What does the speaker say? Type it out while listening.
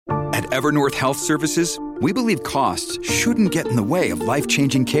At Evernorth Health Services, we believe costs shouldn't get in the way of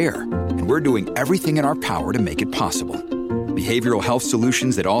life-changing care, and we're doing everything in our power to make it possible. Behavioral health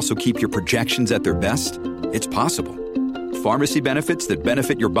solutions that also keep your projections at their best? It's possible. Pharmacy benefits that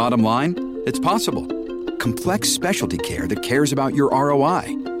benefit your bottom line? It's possible. Complex specialty care that cares about your ROI?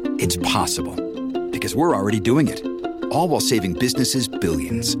 It's possible. Because we're already doing it. All while saving businesses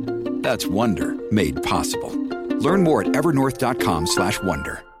billions. That's Wonder made possible. Learn more at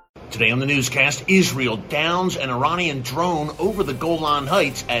evernorth.com/wonder. Today on the newscast, Israel downs an Iranian drone over the Golan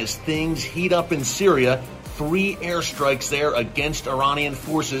Heights as things heat up in Syria. 3 airstrikes there against Iranian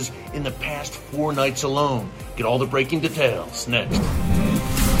forces in the past 4 nights alone. Get all the breaking details next.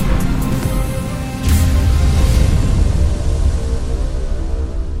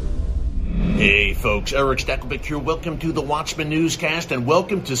 Hey folks, Eric Stackelbeck here. Welcome to the Watchman Newscast and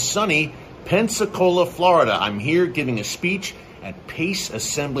welcome to sunny Pensacola, Florida. I'm here giving a speech at Pace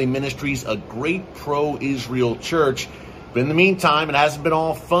Assembly Ministries, a great pro-Israel church. But in the meantime, it hasn't been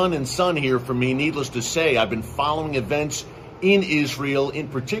all fun and sun here for me. Needless to say, I've been following events in Israel, in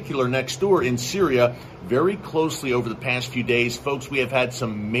particular next door in Syria, very closely over the past few days. Folks, we have had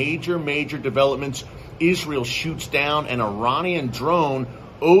some major developments. Israel shoots down an Iranian drone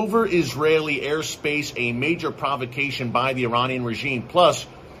over Israeli airspace, a major provocation by the Iranian regime. Plus,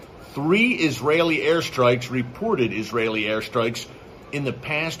 3 Israeli airstrikes, reported Israeli airstrikes, in the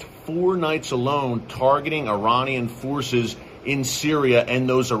past 4 nights alone, targeting Iranian forces in Syria. And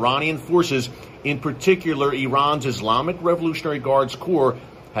those Iranian forces, in particular Iran's Islamic Revolutionary Guards Corps,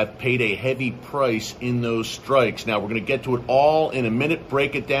 have paid a heavy price in those strikes. Now, we're going to get to it all in a minute,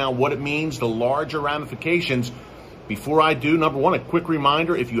 break it down, what it means, the larger ramifications. Before I do, number one, a quick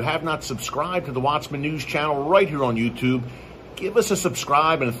reminder, if you have not subscribed to the Watchman News channel right here on YouTube, give us a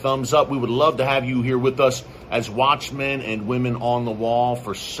subscribe and a thumbs up. We would love to have you here with us as watchmen and women on the wall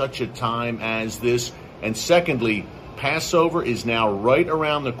for such a time as this. And secondly, Passover is now right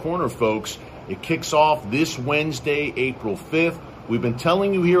around the corner, folks. It kicks off this Wednesday, April 5th. We've been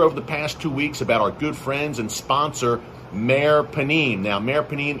telling you here over the past 2 weeks about our good friends and sponsor, Meir Panim. Now, Meir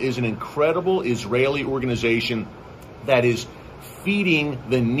Panim is an incredible Israeli organization that is feeding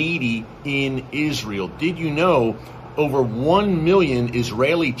the needy in Israel. Did you know over 1 million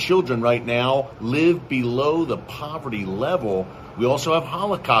Israeli children right now live below the poverty level? We also have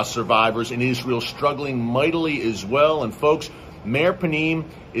Holocaust survivors in Israel struggling mightily as well. And folks, Meir Panim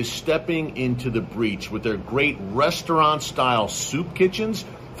is stepping into the breach with their great restaurant-style soup kitchens.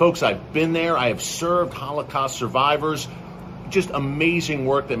 Folks, I've been there. I have served Holocaust survivors. Just amazing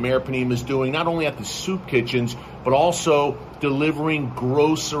work that Meir Panim is doing, not only at the soup kitchens, but also delivering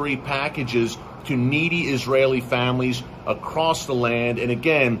grocery packages to needy Israeli families across the land. And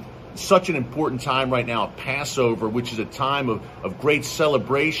again, such an important time right now, Passover, which is a time of great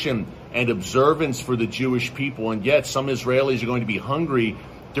celebration and observance for the Jewish people. And yet some Israelis are going to be hungry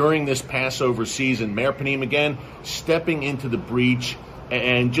during this Passover season. Meir Panim, again, stepping into the breach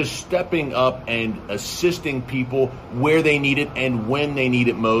and just stepping up and assisting people where they need it and when they need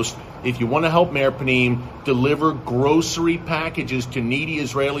it most. If you want to help Meir Panim deliver grocery packages to needy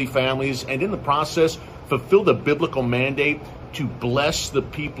Israeli families and in the process fulfill the biblical mandate to bless the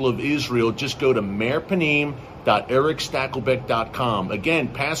people of Israel, just go to meirpanim.ericstackelbeck.com. Again,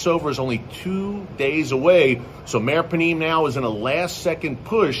 Passover is only 2 days away, so Meir Panim now is in a last-second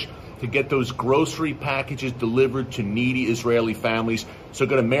push to get those grocery packages delivered to needy Israeli families. So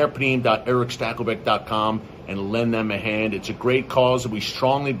go to meirpanim.ericstackelbeck.com and lend them a hand. It's a great cause that we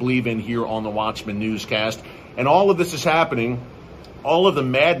strongly believe in here on the Watchman Newscast. And all of this is happening, all of the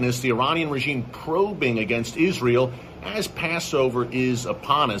madness, the Iranian regime probing against Israel as Passover is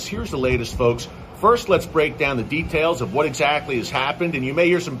upon us. Here's the latest, folks. First, let's break down the details of what exactly has happened. And you may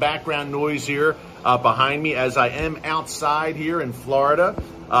hear some background noise here behind me as I am outside here in Florida.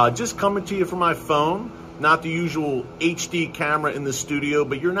 Just coming to you from my phone. Not the usual HD camera in the studio,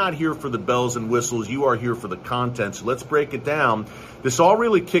 but you're not here for the bells and whistles. You are here for the content. So let's break it down. This all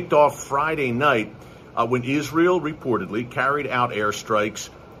really kicked off Friday night when Israel reportedly carried out airstrikes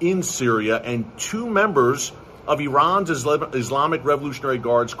in Syria, and 2 members of Iran's Islamic Revolutionary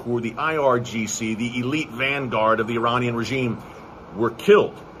Guards Corps, the IRGC, the elite vanguard of the Iranian regime, were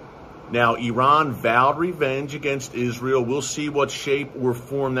killed. Now, Iran vowed revenge against Israel. We'll see what shape or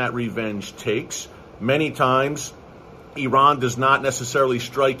form that revenge takes. Many times, Iran does not necessarily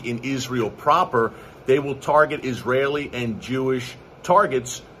strike in Israel proper. They will target Israeli and Jewish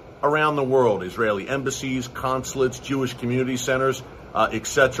targets around the world, Israeli embassies, consulates, Jewish community centers,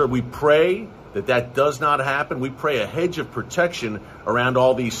 etc. We pray that does not happen. We pray a hedge of protection around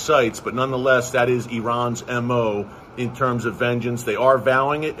all these sites, but nonetheless, that is Iran's MO in terms of vengeance. They are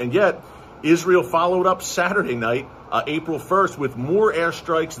vowing it. And yet, Israel followed up Saturday night, April 1st, with more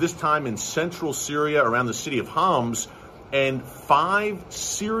airstrikes, this time in central Syria around the city of Homs. And 5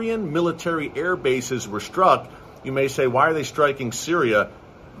 Syrian military air bases were struck. You may say, why are they striking Syria?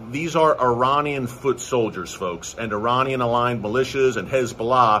 These are Iranian foot soldiers, folks, and Iranian-aligned militias and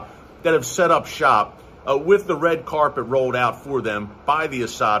Hezbollah that have set up shop with the red carpet rolled out for them by the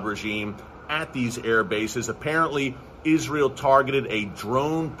Assad regime at these air bases. Apparently, Israel targeted a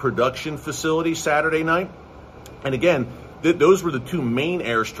drone production facility Saturday night. And again, those were the 2 main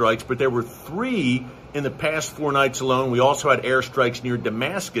airstrikes, but there were 3 in the past 4 nights alone. We also had airstrikes near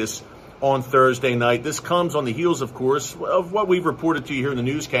Damascus on Thursday night. This comes on the heels, of course, of what we've reported to you here in the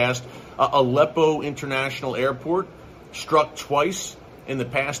newscast. Aleppo International Airport struck twice in the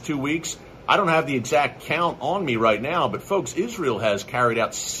past 2 weeks. I don't have the exact count on me right now, but folks, Israel has carried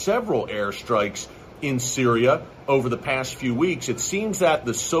out several airstrikes in Syria over the past few weeks. It seems that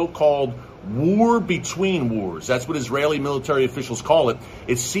the so-called war between wars, that's what Israeli military officials call it,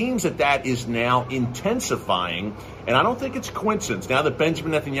 it seems that that is now intensifying. And I don't think it's coincidence. Now that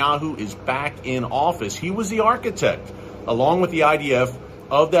Benjamin Netanyahu is back in office, he was the architect, along with the IDF,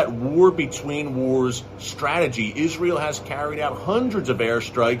 of that war between wars strategy. Israel has carried out hundreds of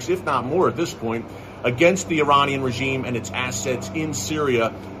airstrikes, if not more at this point, against the Iranian regime and its assets in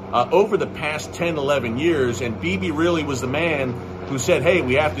Syria over the past 10, 11 years. And Bibi really was the man who said, hey,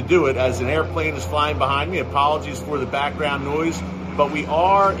 we have to do it, as an airplane is flying behind me. Apologies for the background noise, but we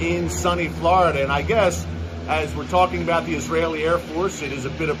are in sunny Florida. And I guess as we're talking about the Israeli Air Force, it is a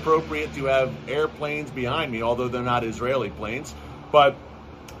bit appropriate to have airplanes behind me, although they're not Israeli planes. But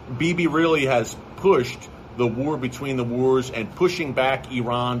Bibi really has pushed the war between the wars and pushing back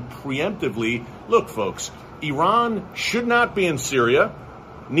Iran preemptively. Look, folks, Iran should not be in Syria,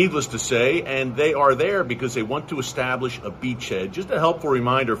 needless to say, and they are there because they want to establish a beachhead. Just a helpful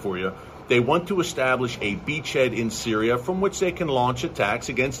reminder for you, they want to establish a beachhead in Syria from which they can launch attacks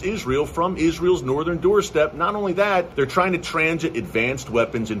against Israel from Israel's northern doorstep. Not only that, they're trying to transit advanced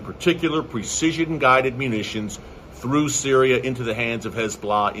weapons, in particular precision-guided munitions, through Syria into the hands of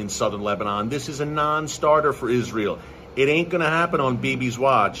Hezbollah in southern Lebanon. This is a non-starter for Israel. It ain't going to happen on Bibi's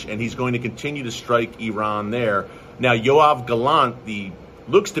watch, and he's going to continue to strike Iran there. Now, Yoav Gallant, the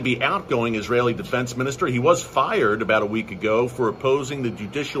looks to be outgoing Israeli defense minister, he was fired about a week ago for opposing the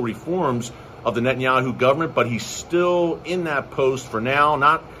judicial reforms of the Netanyahu government, but he's still in that post for now.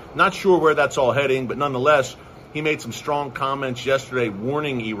 Not sure where that's all heading, but nonetheless, he made some strong comments yesterday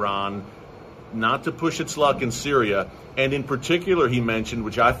warning Iran not to push its luck in Syria. And in particular, he mentioned,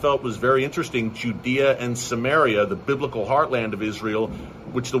 which I felt was very interesting, Judea and Samaria, the biblical heartland of Israel,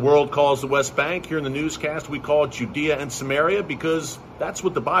 which the world calls the West Bank. Here in the newscast, we call it Judea and Samaria because that's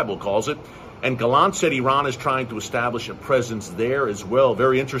what the Bible calls it. And Golan said Iran is trying to establish a presence there as well.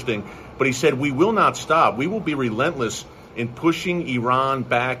 Very interesting. But he said, we will not stop. We will be relentless in pushing Iran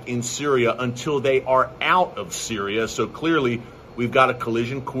back in Syria until they are out of Syria. So clearly, we've got a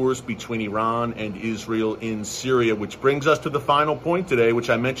collision course between Iran and Israel in Syria, which brings us to the final point today, which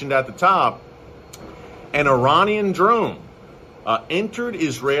I mentioned at the top. An Iranian drone entered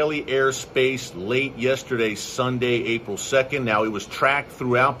Israeli airspace late yesterday, Sunday, April 2nd. Now, it was tracked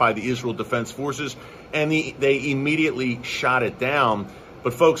throughout by the Israel Defense Forces, and they immediately shot it down.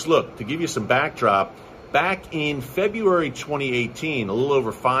 But, folks, look, to give you some backdrop, back in February 2018, a little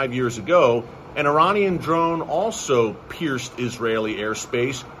over 5 years ago, an Iranian drone also pierced Israeli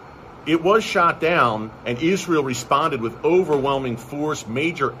airspace. It was shot down, and Israel responded with overwhelming force,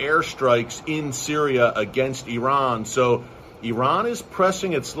 major airstrikes in Syria against Iran. So Iran is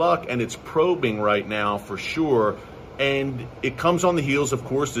pressing its luck, and it's probing right now for sure. And it comes on the heels, of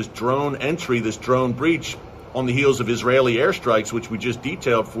course, this drone entry, this drone breach, on the heels of Israeli airstrikes, which we just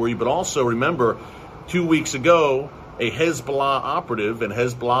detailed for you. But also remember, 2 weeks ago, a Hezbollah operative, and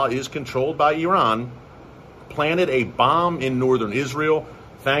Hezbollah is controlled by Iran, planted a bomb in northern Israel.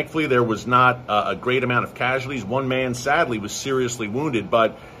 Thankfully, there was not a great amount of casualties. One man, sadly, was seriously wounded,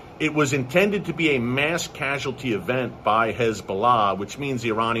 but it was intended to be a mass casualty event by Hezbollah, which means the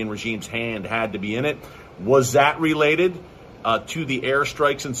Iranian regime's hand had to be in it. Was that related to the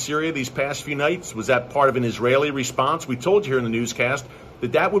airstrikes in Syria these past few nights? Was that part of an Israeli response? We told you here in the newscast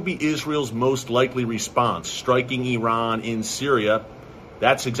that would be Israel's most likely response, striking Iran in Syria.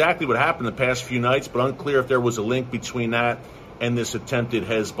 That's exactly what happened the past few nights, but unclear if there was a link between that and this attempted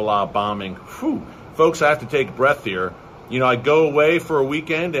Hezbollah bombing. Whew. Folks, I have to take a breath here. You know, I go away for a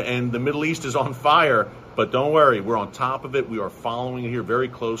weekend and the Middle East is on fire, but don't worry, we're on top of it. We are following it here very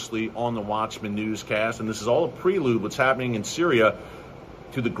closely on the Watchman Newscast, and this is all a prelude what's happening in Syria.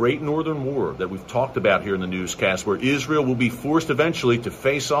 to the Great Northern War that we've talked about here in the newscast, where Israel will be forced eventually to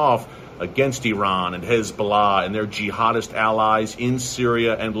face off against Iran and Hezbollah and their jihadist allies in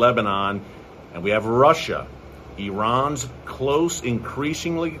Syria and Lebanon. And we have Russia, Iran's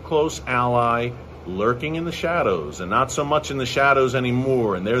increasingly close ally, lurking in the shadows, and not so much in the shadows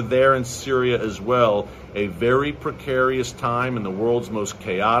anymore. And they're there in Syria as well. A very precarious time in the world's most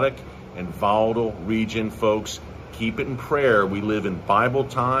chaotic and volatile region, folks. Keep it in prayer. We live in Bible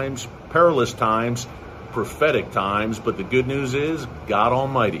times, perilous times, prophetic times, but the good news is God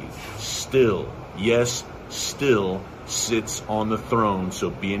Almighty still, yes, still sits on the throne, so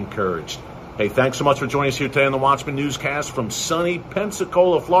be encouraged. Hey, thanks so much for joining us here today on the Watchman Newscast from sunny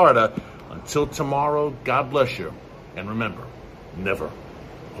Pensacola, Florida. Until tomorrow, God bless you, and remember, never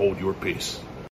hold your peace.